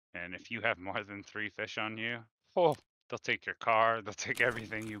And if you have more than 3 fish on you, oh, they'll take your car, they'll take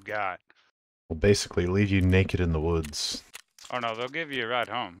everything you got. Well, basically, leave you naked in the woods. Oh no, they'll give you a ride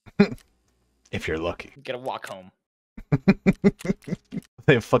home. If you're lucky. Get a walk home.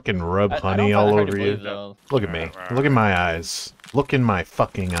 They fucking rub honey all over you. Though. Look at me. Look at my eyes. Look in my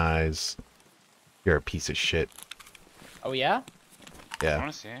fucking eyes. You're a piece of shit. Oh yeah? Yeah. I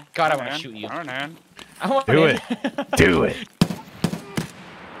wanna see it. God, I wanna shoot you. Do it. Do it.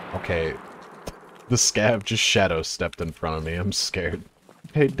 Okay. The scab just shadow stepped in front of me. I'm scared.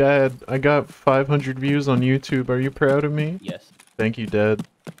 Hey, Dad, I got 500 views on YouTube. Are you proud of me? Yes. Thank you, Dad.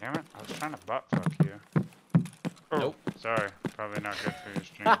 Damn it, I was trying to butt fuck you. Oh, nope. Sorry, probably not good for your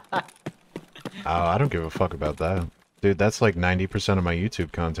stream. Oh, I don't give a fuck about that. Dude, that's like 90% of my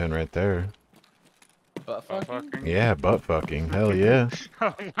YouTube content right there. Butt fucking? Yeah, butt fucking. Hell yeah.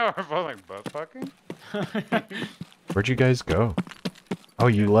 Oh no, we're both like butt fucking? Where'd you guys go? Oh,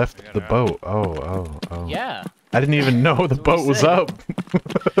 you left the boat. Oh. Yeah. I didn't even know the boat was up.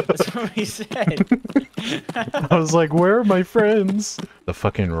 That's what we said. I was like, where are my friends? The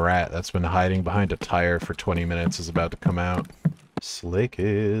fucking rat that's been hiding behind a tire for 20 minutes is about to come out. Slick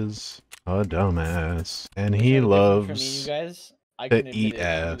is a dumbass. And he loves to eat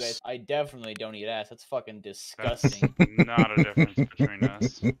ass. I definitely don't eat ass. That's fucking disgusting. Not a difference between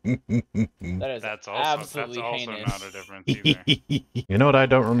us. That's also absolutely heinous. Not a difference either. You know what I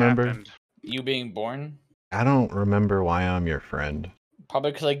don't remember? You being born? I don't remember why I'm your friend.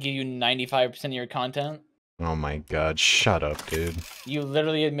 Probably because I give you 95% of your content. Oh my god, shut up, dude. You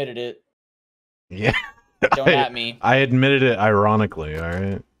literally admitted it. Yeah. Don't at me. I admitted it ironically,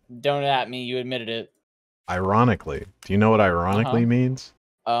 alright? Don't at me, you admitted it. Ironically. Do you know what ironically means?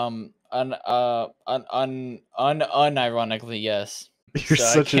 Unironically, yes. You're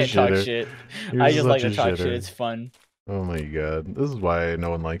so such I can't a shitter. Talk shit. You're I just like to talk shitter. shit, it's fun. Oh my god. This is why no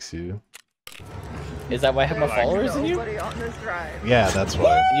one likes you. Is that why I have more followers than you? Yeah, that's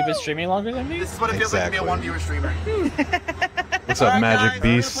why. You've been streaming longer than me? This is what it feels like to be a one-viewer streamer. What's up, Magic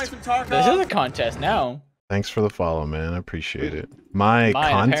Beast? This is a contest now. Thanks for the follow, man. I appreciate it. My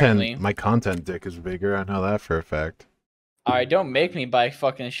content dick is bigger. I know that for a fact. Alright, don't make me buy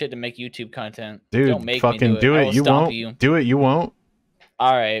fucking shit to make YouTube content. Dude, don't make fucking me do it. You won't. Do it. You won't.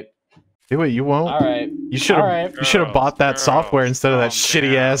 Alright. Do it. You won't. Alright. You should have. You should have bought that software instead of that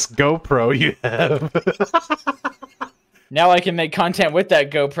shitty ass GoPro you have. Now I can make content with that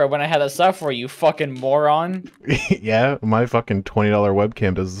GoPro when I have that software. You fucking moron. Yeah, my fucking $20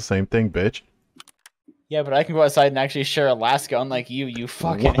 webcam does the same thing, bitch. Yeah, but I can go outside and actually share Alaska, unlike you, you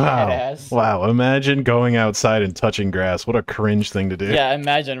fucking headass. Wow, imagine going outside and touching grass. What a cringe thing to do. Yeah,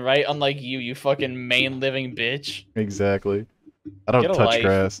 imagine, right? Unlike you, you fucking Maine living bitch. Exactly. I don't touch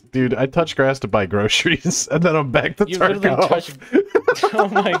grass. Dude, I touch grass to buy groceries, and then I'm back to Tarkov. Oh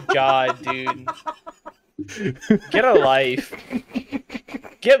my god, dude. Get a life.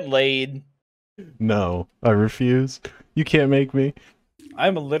 Get laid. No, I refuse. You can't make me.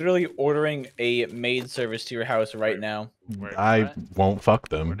 I'm literally ordering a maid service to your house right now. I won't fuck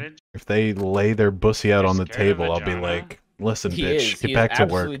them. If they lay their pussy out on the table, I'll be like, listen, bitch, get back to work.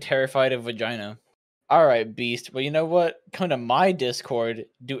 He's absolutely terrified of vagina. Alright, Beast. Well, you know what? Come to my Discord,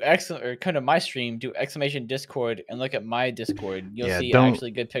 come to my stream, do exclamation Discord, and look at my Discord. You'll see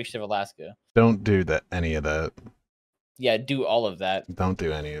actually good pictures of Alaska. Don't do that. Any of that. Yeah, do all of that. Don't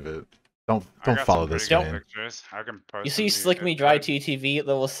do any of it. Don't follow this man. You see Slick Me Dry TTV at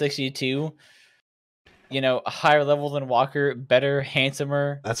level 62? You know, a higher level than Walker, better,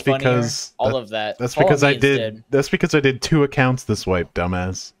 handsomer, That's funnier, because all of that. That's because I did. That's because I did 2 accounts this wipe,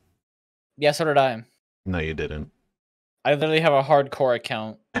 dumbass. Yeah, so did I. No, you didn't. I literally have a hardcore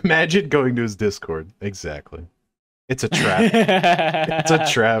account. Imagine going to his Discord. Exactly. It's a trap. It's a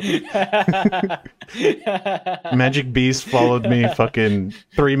trap. Magic Beast followed me fucking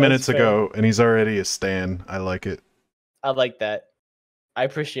 3 minutes ago, and he's already a stan. I like it. I like that. I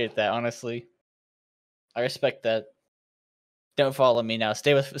appreciate that, honestly. I respect that. Don't follow me now.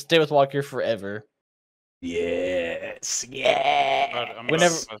 Stay with Walker forever. Yes. Yeah.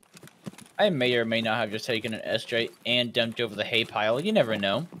 Whenever I may or may not have just taken an SJ and dumped over the hay pile. You never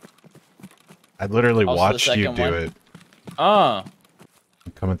know. I literally watched you do it. I'm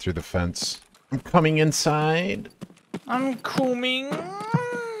coming through the fence. I'm coming inside. I'm coming.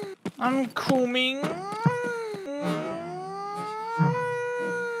 I'm coming.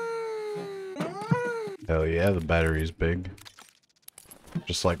 Hell yeah, the battery's big.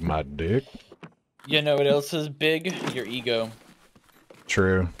 Just like my dick. You know what else is big? Your ego.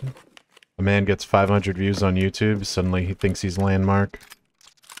 True. A man gets 500 views on YouTube, suddenly he thinks he's landmark.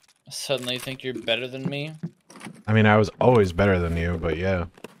 Suddenly think you're better than me? I mean, I was always better than you, but yeah.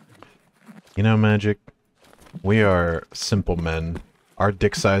 You know, Magic, we are simple men. Our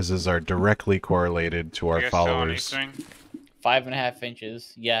dick sizes are directly correlated to our You guys still on followers. Eastwing? 5.5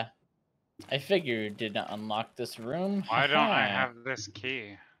 inches. Yeah. I figure did not unlock this room. Why don't I Haha. have this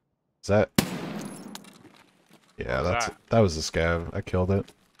key? Is that? Yeah, What was that was a scav. I killed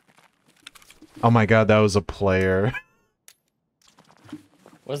it. Oh my god, that was a player.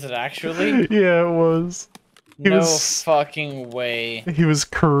 Was it actually? Yeah, it was. He No was- fucking way. He was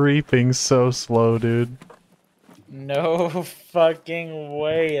creeping so slow, dude. No fucking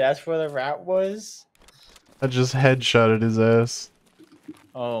way. That's where the rat was? I just headshotted his ass.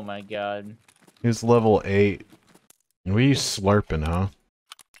 Oh my god. He was level 8. And we slurping, huh?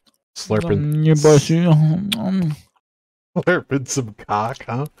 Slurping. Slurping some cock,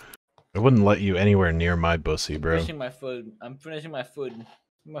 huh? I wouldn't let you anywhere near my bussy, bro. Finishing my food. I'm finishing my food.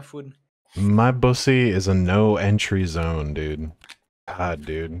 My food. My bussy is a no entry zone, dude. God,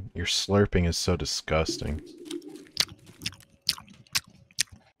 dude. Your slurping is so disgusting.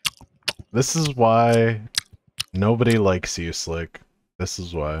 This is why nobody likes you, Slick. This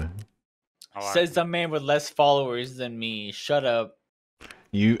is why. Says the man with less followers than me. Shut up.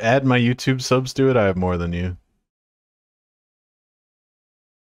 You add my YouTube subs to it, I have more than you.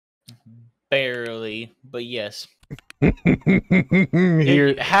 Barely, but yes.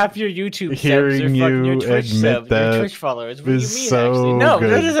 Here, Half your YouTube subs are hearing fucking your you Twitch admit subs, your that Twitch followers. What do you is mean, so actually? No, that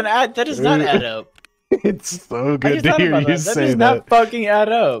good. doesn't add. That does not add up. it's so I good just to thought hear about you that. That say does that. not fucking add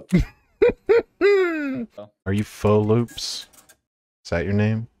up. Are you faux loops? Is that your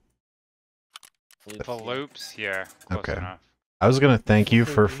name? The loops? Yeah, close Okay. enough. I was gonna thank you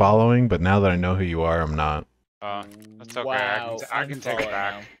for following, but now that I know who you are, I'm not. That's okay. Wow, I can take it unfollow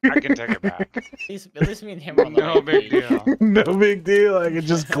back. I can take it back. At least me and him are on the No right big page. deal. No big deal. I can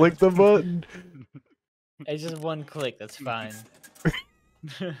just click the button. It's just one click. That's fine.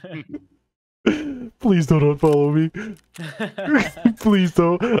 Please don't unfollow me. Please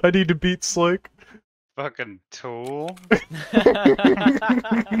don't. I need to beat Slick. Fucking tool.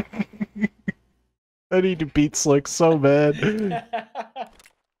 I need to beat Slick so bad.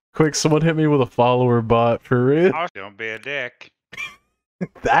 Quick, someone hit me with a follower bot for real. Oh, don't be a dick.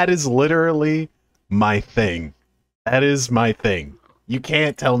 That is literally my thing. That is my thing. You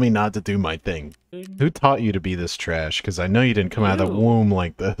can't tell me not to do my thing. Who taught you to be this trash? Because I know you didn't come out of the You. womb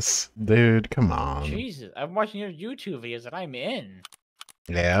like this. Dude, come on. Jesus, I'm watching your YouTube videos and I'm in.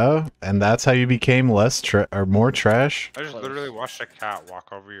 Yeah, and that's how you became less or more trash? I just Close. literally watched a cat walk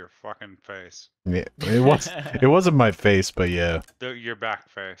over your fucking face. Yeah, it wasn't my face, but yeah. Your back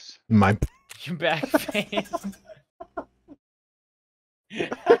face. My Your back face.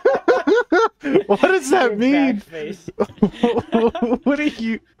 What does that Your mean? back face. What are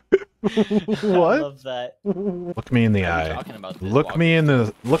you I What? love that. Look me in the Why are we eye. talking about this Look me in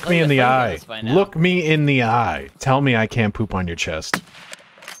the look me Oh, in the yeah, eye. photos by now. Look me in the eye. Tell me I can't poop on your chest.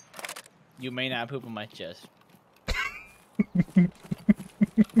 You may not poop on my chest.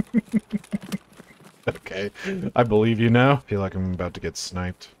 Okay. I believe you now. Feel like I'm about to get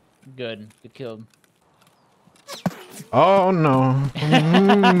sniped. Good. Good killed. Oh no.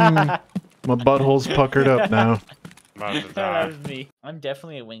 My butthole's puckered up now. About to That die. was me. I'm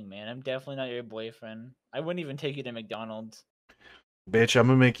definitely a wingman. I'm definitely not your boyfriend. I wouldn't even take you to McDonald's. Bitch, I'm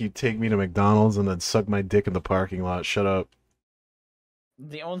gonna make you take me to McDonald's and then suck my dick in the parking lot. Shut up.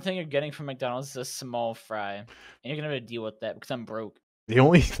 The only thing you're getting from McDonald's is a small fry. And you're gonna have to deal with that because I'm broke. The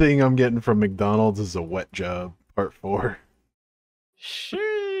only thing I'm getting from McDonald's is a wet job. Part 4.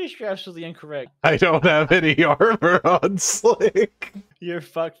 Sheesh, you're absolutely incorrect. I don't have any armor on Slick. You're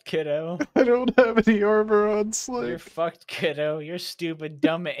fucked, kiddo. I don't have any armor on You're Slick. fucked, kiddo. You're stupid,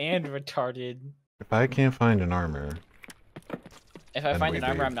 dumb, and retarded. If I can't find an armor, If I Then find we an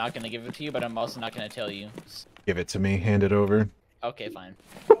armor, leave. I'm not gonna give it to you, but I'm also not gonna tell you. give it to me. Hand it over. Okay, fine.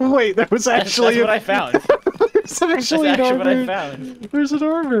 Wait, there was That's actually what I found. There's That's actually an actually what I armor. found. There's an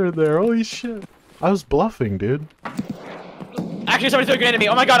armor in there. Holy shit. I was bluffing, dude. Actually, somebody threw a grenade at me.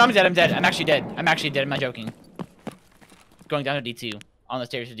 Oh my god, I'm dead. I'm dead. I'm actually dead. I'm actually dead. I'm not joking. Going down to D2. On the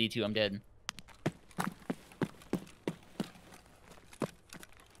stairs to D2. I'm dead.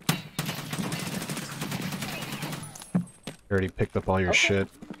 Already picked up all your shit.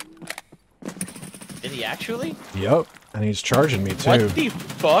 Did he actually? Yup. And he's charging me too. What the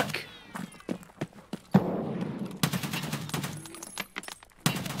fuck?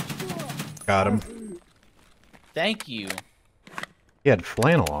 Got him. Thank you. He had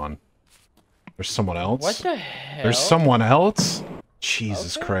flannel on. There's someone else. What the hell? There's someone else?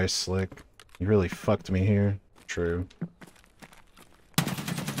 Jesus Okay. Christ, Slick. You really fucked me here. True.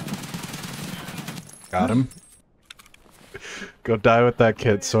 Got him. Go die with that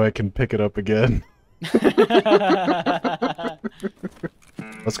kit so I can pick it up again.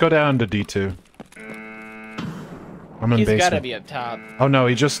 Let's go down to D2. I'm in He's basement. gotta be up top. Oh no,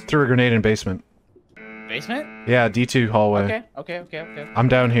 he just threw a grenade in basement. Basement? Yeah, D2 hallway. Okay. I'm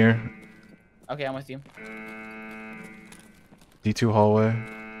down here. Okay, I'm with you. D2 hallway.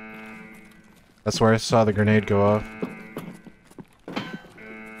 That's where I saw the grenade go off.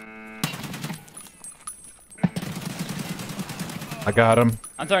 I got him.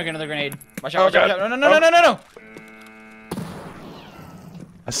 I'm throwing another grenade. Watch out, watch out, watch out. No.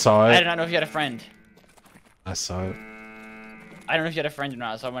 I saw I it. did not know if you had a friend. I saw it. I don't know if you had a friend or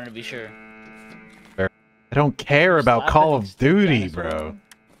not, so I wanted to be sure. I don't care about Call of Duty, bro.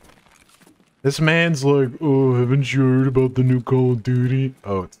 This man's like, oh, haven't you heard about the new Call of Duty?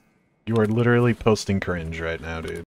 Oh, you are literally posting cringe right now, dude.